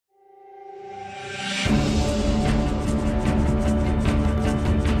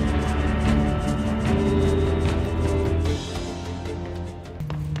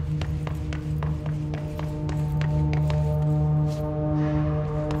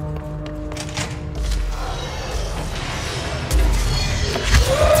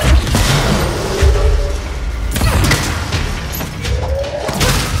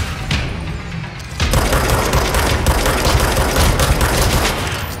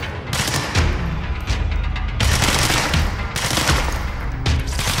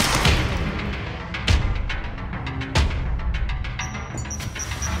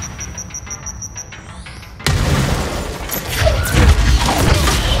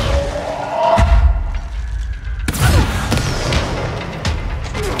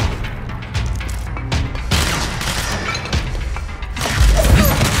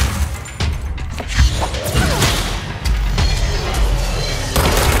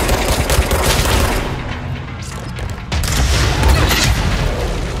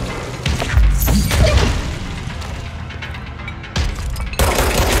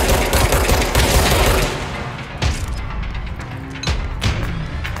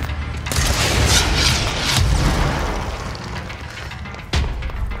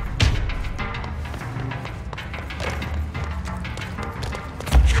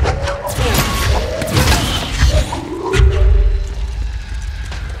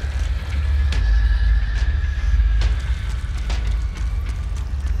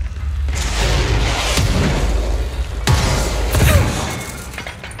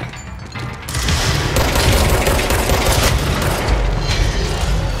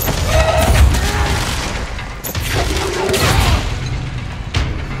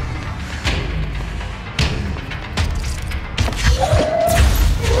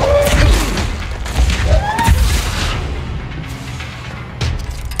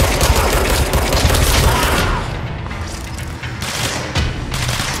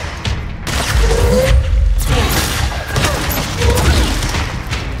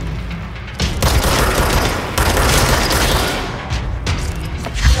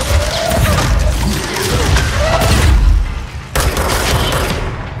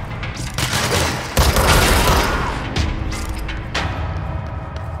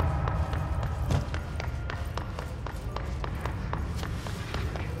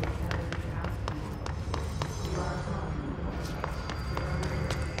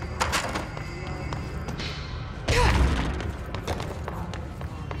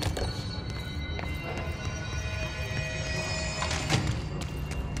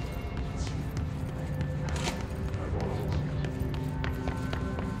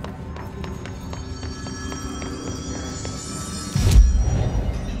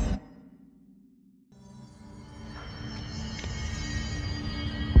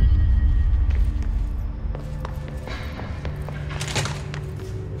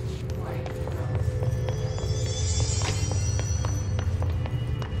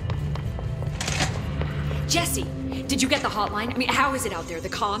get the hotline? I mean, how is it out there? The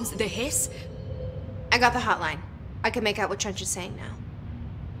comms? The hiss? I got the hotline. I can make out what Trench is saying now.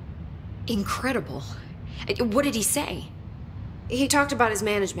 Incredible. What did he say? He talked about his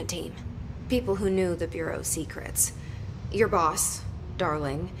management team. People who knew the Bureau's secrets. Your boss,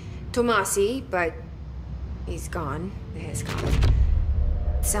 Darling. Tomasi, but he's gone. The hiss gone.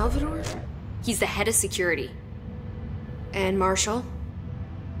 Salvador? He's the head of security. And Marshall?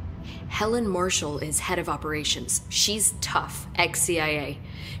 Helen Marshall is head of operations. She's tough, ex-CIA.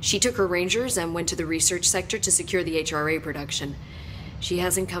 She took her rangers and went to the research sector to secure the HRA production. She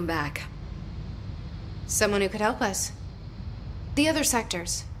hasn't come back. Someone who could help us. The other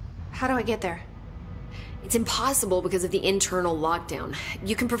sectors. How do I get there? It's impossible because of the internal lockdown.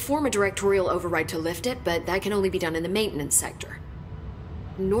 You can perform a directorial override to lift it, but that can only be done in the maintenance sector.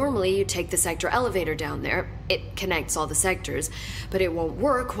 Normally, you take the sector elevator down there. It connects all the sectors, but it won't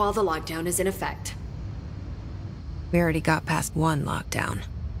work while the lockdown is in effect. We already got past one lockdown.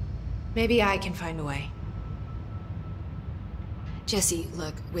 Maybe I can find a way. Jesse,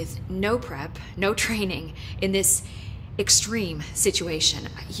 look, with no prep, no training, in this extreme situation,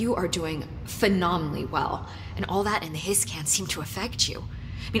 you are doing phenomenally well. And all that and the hiss can't seem to affect you.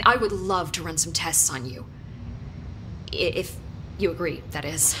 I mean, I would love to run some tests on you. If you agree, that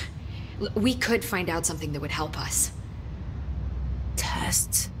is. We could find out something that would help us.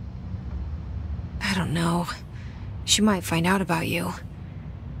 Tests? I don't know. She might find out about you.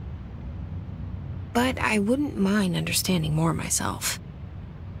 But I wouldn't mind understanding more myself.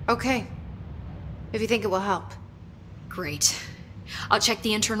 Okay. If you think it will help. Great. I'll check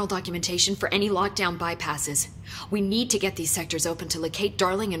the internal documentation for any lockdown bypasses. We need to get these sectors open to locate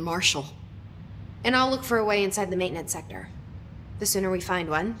Darling and Marshall. And I'll look for a way inside the maintenance sector. The sooner we find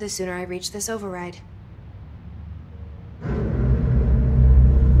one, the sooner I reach this override.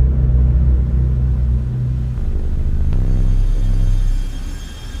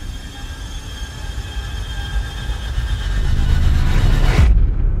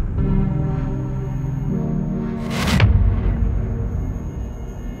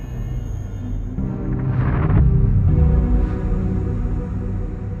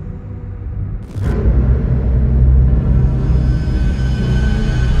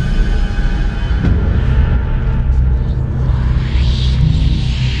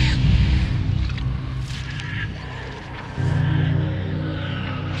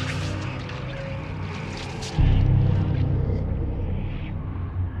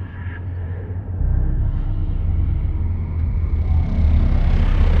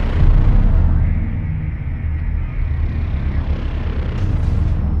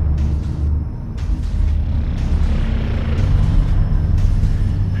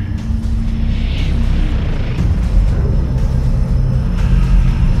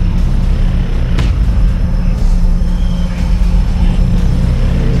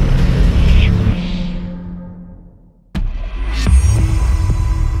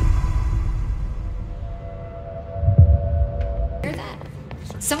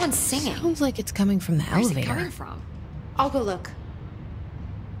 Someone's singing. Sounds like it's coming from the elevator. Where's it coming from? I'll go look.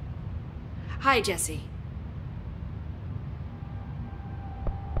 Hi, Jesse.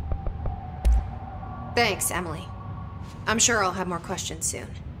 Thanks, Emily. I'm sure I'll have more questions soon.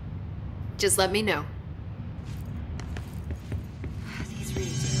 Just let me know. These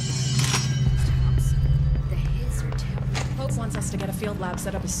readings are about the hiss or temp. Hope wants us to get a field lab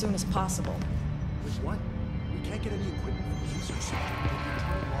set up as soon as possible. With what? We can't get any equipment from the research center.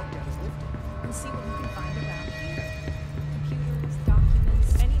 The lockdown is lifted. And see what we can find around here. Computers,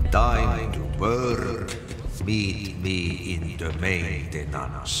 documents, any Time to work. Meet me in the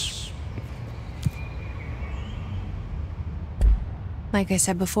maintenance. Like I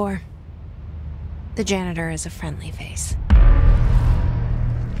said before, the janitor is a friendly face.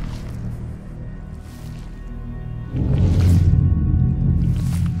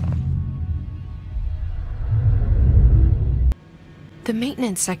 The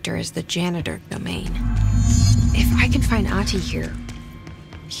maintenance sector is the janitor domain. If I can find Ati here,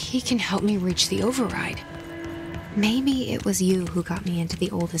 he can help me reach the override. Maybe it was you who got me into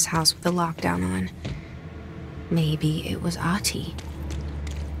the oldest house with the lockdown on. Maybe it was Ati.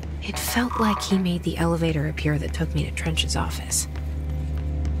 It felt like he made the elevator appear that took me to Trench's office.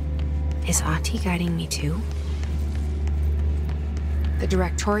 Is Ati guiding me too? The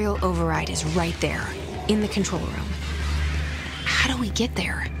directorial override is right there, in the control room. How do we get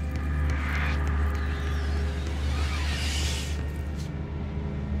there?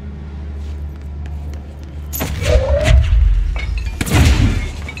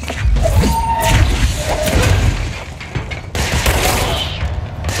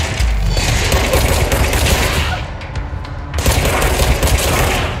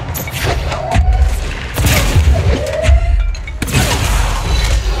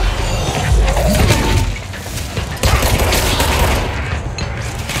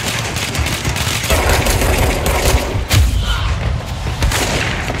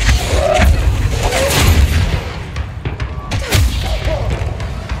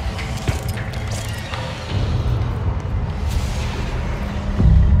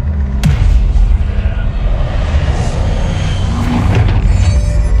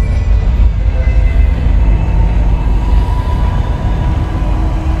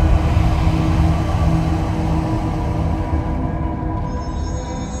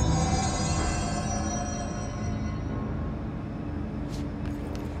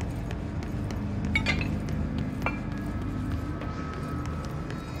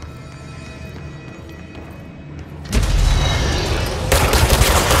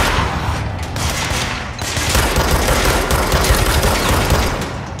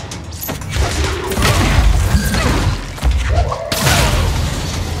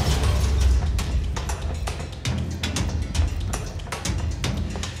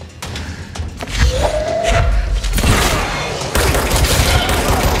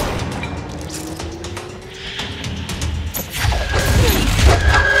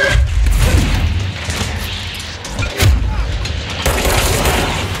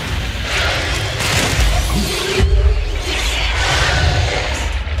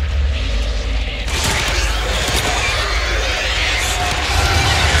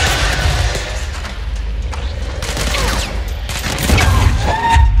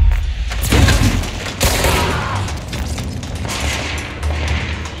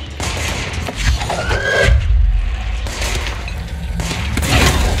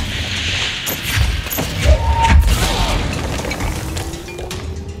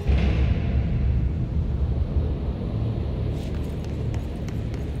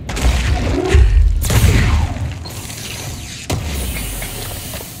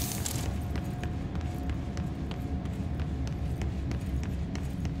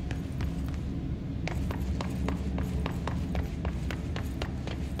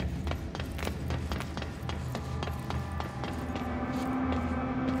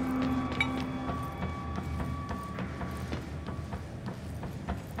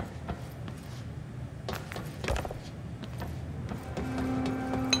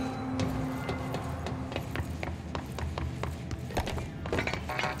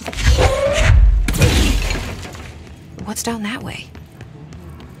 What's down that way?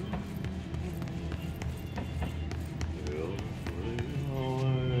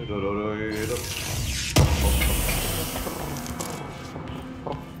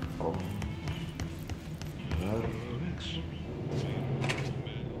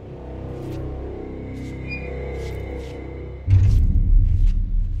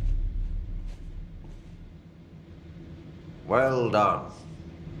 Well done.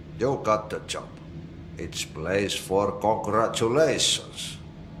 You got the job. It's place for congratulations.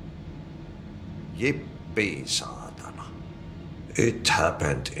 Yippee, saatana. It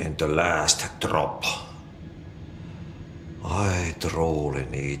happened in the last drop. I truly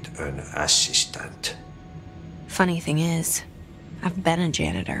need an assistant. Funny thing is, I've been a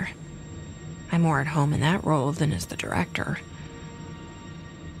janitor. I'm more at home in that role than as the director.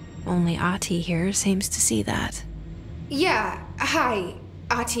 Only Ahti here seems to see that. Yeah, hi,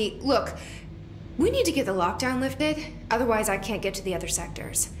 Ahti. Look, we need to get the lockdown lifted, otherwise I can't get to the other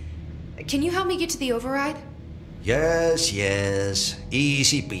sectors. Can you help me get to the override? Yes, yes.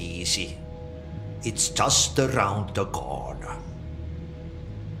 Easy peasy. It's just around the corner.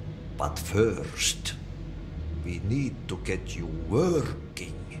 But first, we need to get you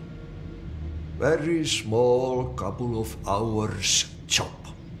working. Very small, couple of hours job.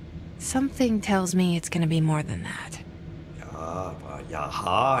 Something tells me it's gonna be more than that.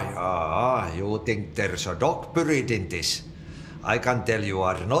 Yeah. You think there's a dog buried in this? I can tell you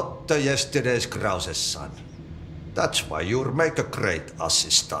are not the yesterday's Krause's son. That's why you'll make a great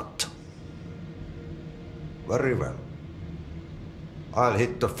assistant. Very well. I'll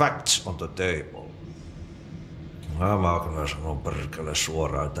hit the facts on the table. Mä kyllä sanon perkele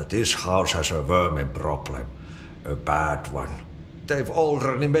suoraan, that this house has a vermin problem. A bad one. They've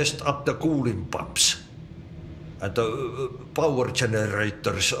already messed up the cooling pumps. And the power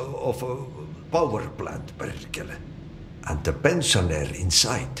generators of a power plant, perkele. And the pensioner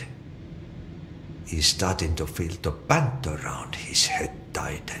inside is starting to feel the band around his head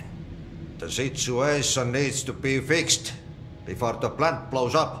tighten. The situation needs to be fixed before the plant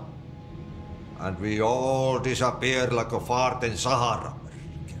blows up. And we all disappear like a fart in Sahara.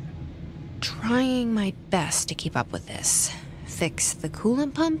 Trying my best to keep up with this. Fix the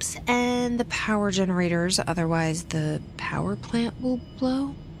coolant pumps and the power generators, otherwise the power plant will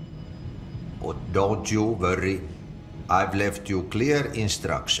blow. But don't you worry. I've left you clear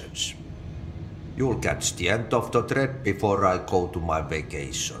instructions. You'll catch the end of the thread before I go to my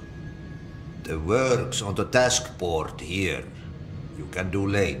vacation. The work's on the task board here. You can do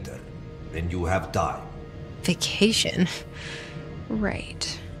later, when you have time. Vacation?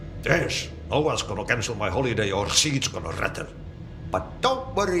 Right. Yes, no one's gonna cancel my holiday or seat's gonna rattle. But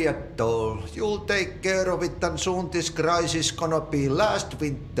don't worry at all. You'll take care of it and soon this crisis gonna be last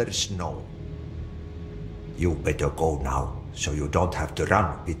winter's snow. You better go now, so you don't have to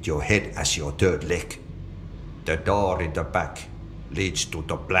run with your head as your third leg. The door in the back leads to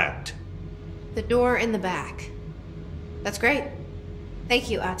the plant. The door in the back. That's great. Thank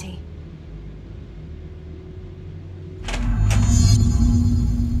you, Ahti.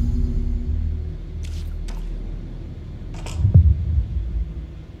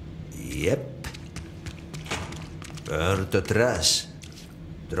 Yep. Burn the trash.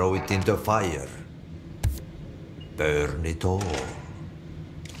 Throw it in the fire. Burn it all.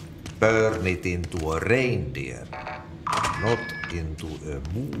 Burn it into a reindeer, not into a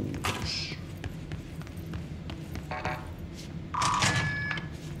moose.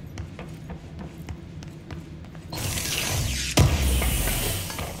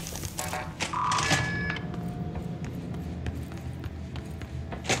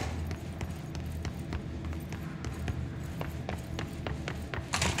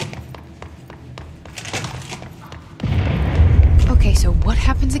 Okay, so what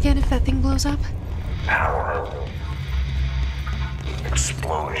happens again if that thing blows up? Power.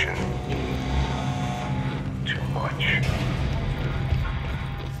 Explosion. Too much.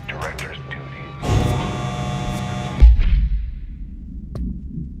 Director's duty.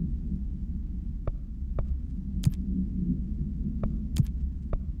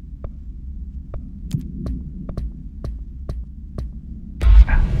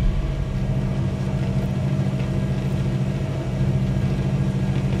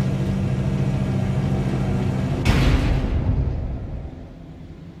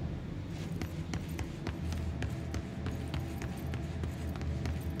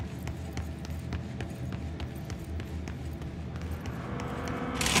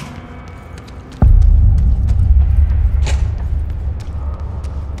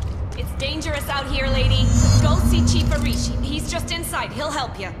 Dangerous out here, lady. Go see Chief Arishi. He's just inside. He'll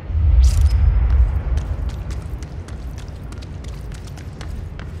help you.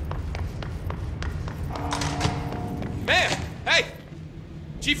 Ma'am! Hey!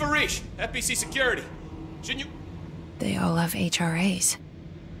 Chief Arish, FBC Security. Shouldn't you... They all have HRAs.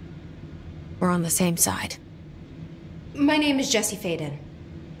 We're on the same side. My name is Jesse Faden.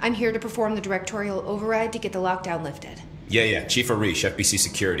 I'm here to perform the directorial override to get the lockdown lifted. Yeah, Chief Arish, FBC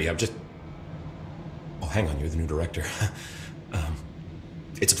Security. I'm just... Oh, hang on, you're the new director.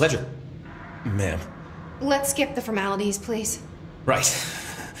 It's a pleasure, ma'am. Let's skip the formalities, please. Right.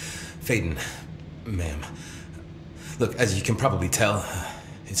 Faden, ma'am. Look, as you can probably tell,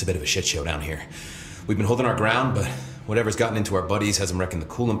 it's a bit of a shit show down here. We've been holding our ground, but whatever's gotten into our buddies has them wrecking the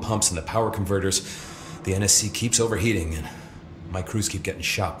coolant pumps and the power converters. The NSC keeps overheating, and my crews keep getting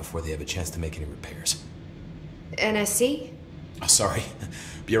shot before they have a chance to make any repairs. NSC? Oh, sorry.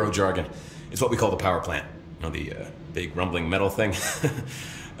 Bureau jargon. It's what we call the power plant. You know, the big rumbling metal thing?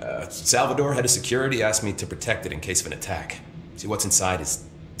 Salvador, head of security, asked me to protect it in case of an attack. See, what's inside is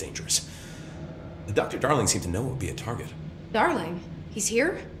dangerous. Dr. Darling seemed to know it would be a target. Darling? He's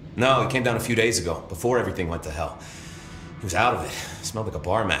here? No, he came down a few days ago, before everything went to hell. He was out of it. Smelled like a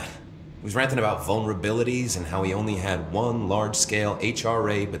bar mat. He was ranting about vulnerabilities and how he only had one large-scale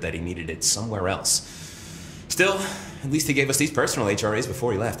HRA, but that he needed it somewhere else. Still, at least he gave us these personal HRAs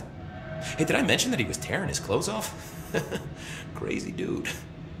before he left. Hey, did I mention that he was tearing his clothes off? Crazy dude.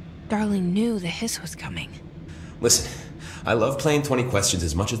 Darling knew the hiss was coming. Listen, I love playing 20 questions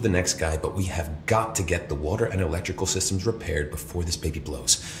as much as the next guy, but we have got to get the water and electrical systems repaired before this baby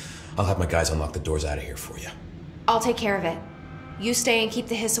blows. I'll have my guys unlock the doors out of here for you. I'll take care of it. You stay and keep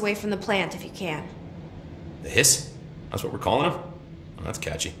the hiss away from the plant if you can. The hiss? That's what we're calling him? Oh, that's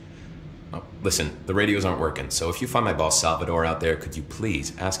catchy. Oh, listen, the radios aren't working, so if you find my boss Salvador out there, could you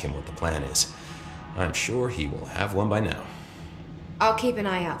please ask him what the plan is? I'm sure he will have one by now. I'll keep an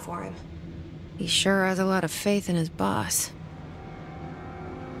eye out for him. He sure has a lot of faith in his boss.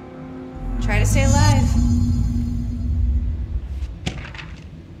 Try to stay alive.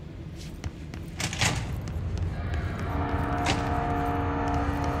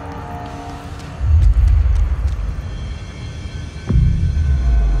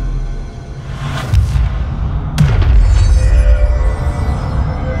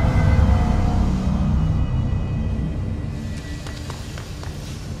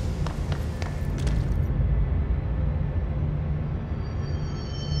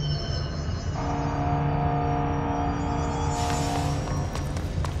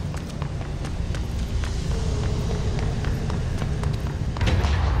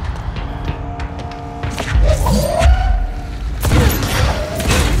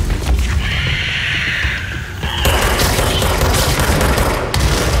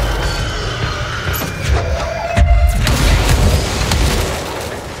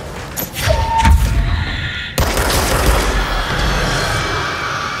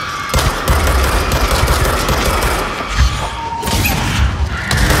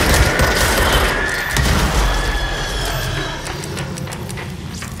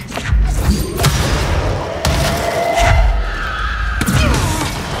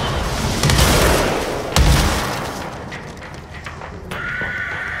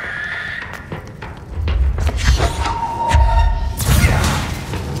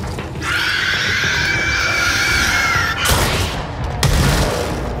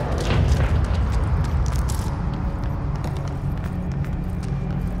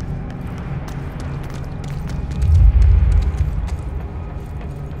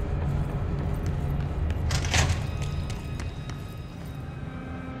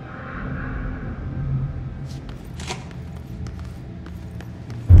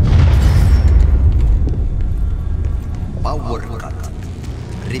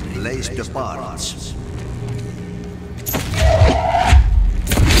 Replace the parts.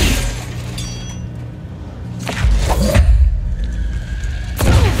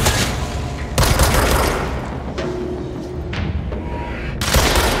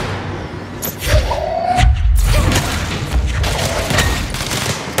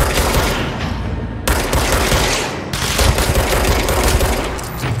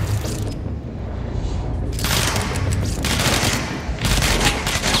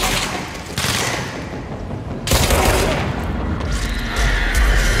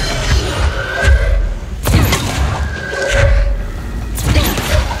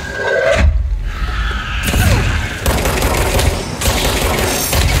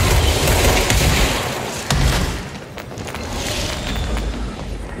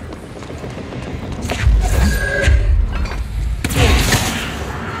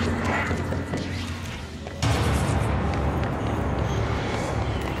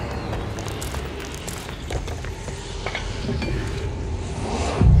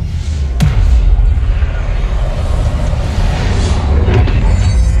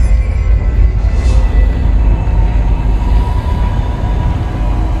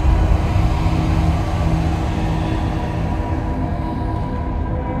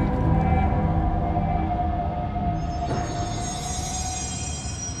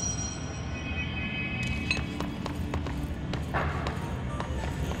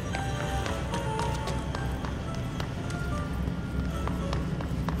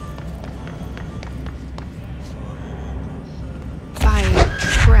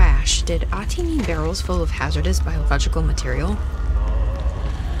 Gosh, did Ati need barrels full of hazardous biological material?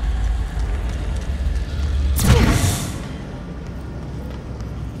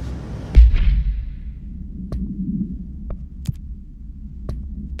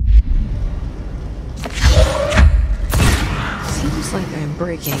 Seems like I'm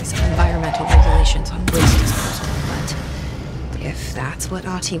breaking some environmental regulations on waste disposal, but if that's what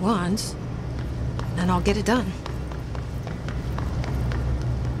Ati wants, then I'll get it done.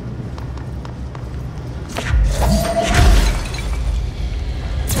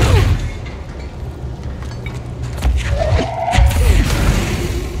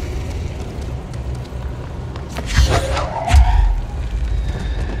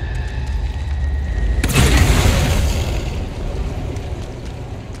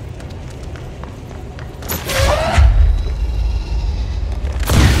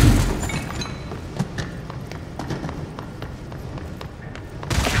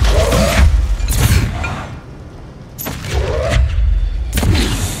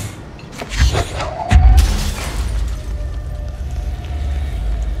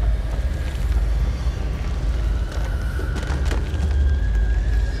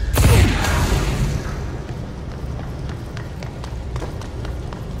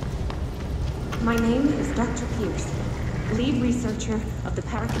 My name is Dr. Pierce, lead researcher of the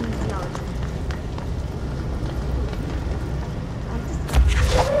parakinesiology.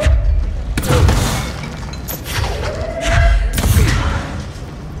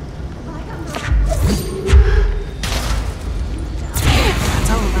 That's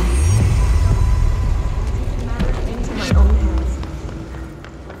all of them. Taking matters into my own hands.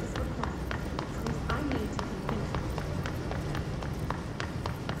 What is required? I need to convince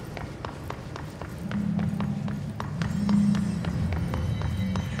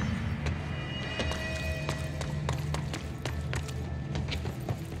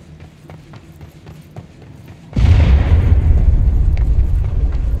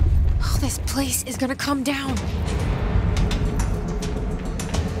Oh, this place is gonna come down.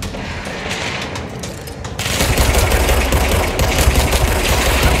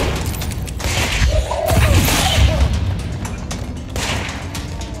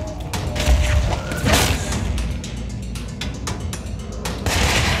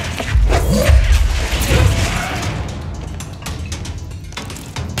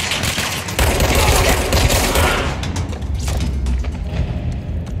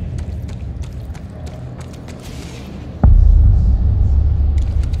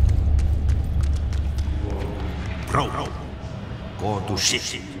 Bro, go to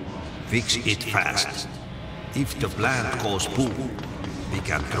shit. Fix it fast. If the plant goes boom, we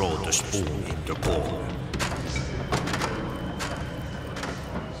can throw the spoon in the corner.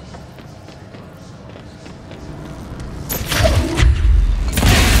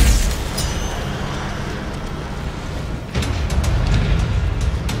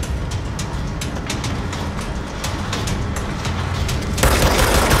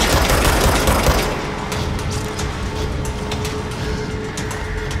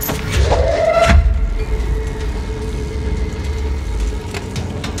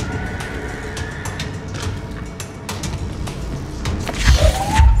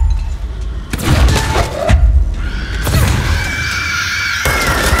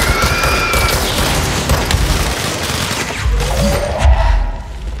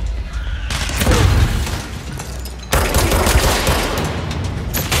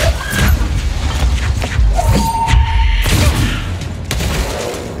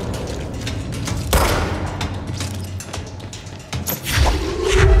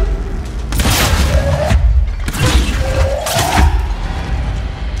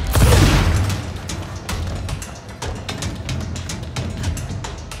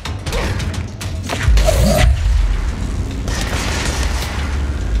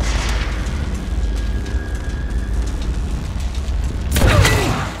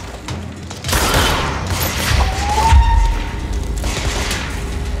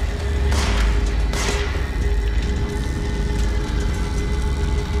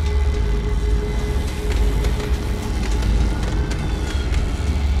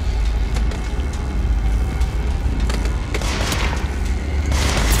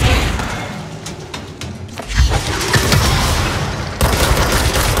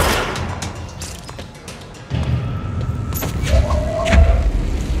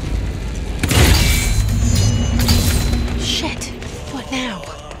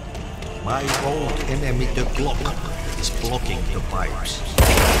 My old enemy, the clock, is blocking the pipes.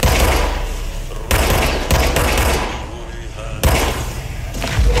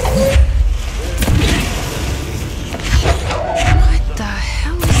 What the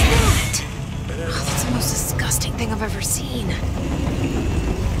hell is that? I've ever seen.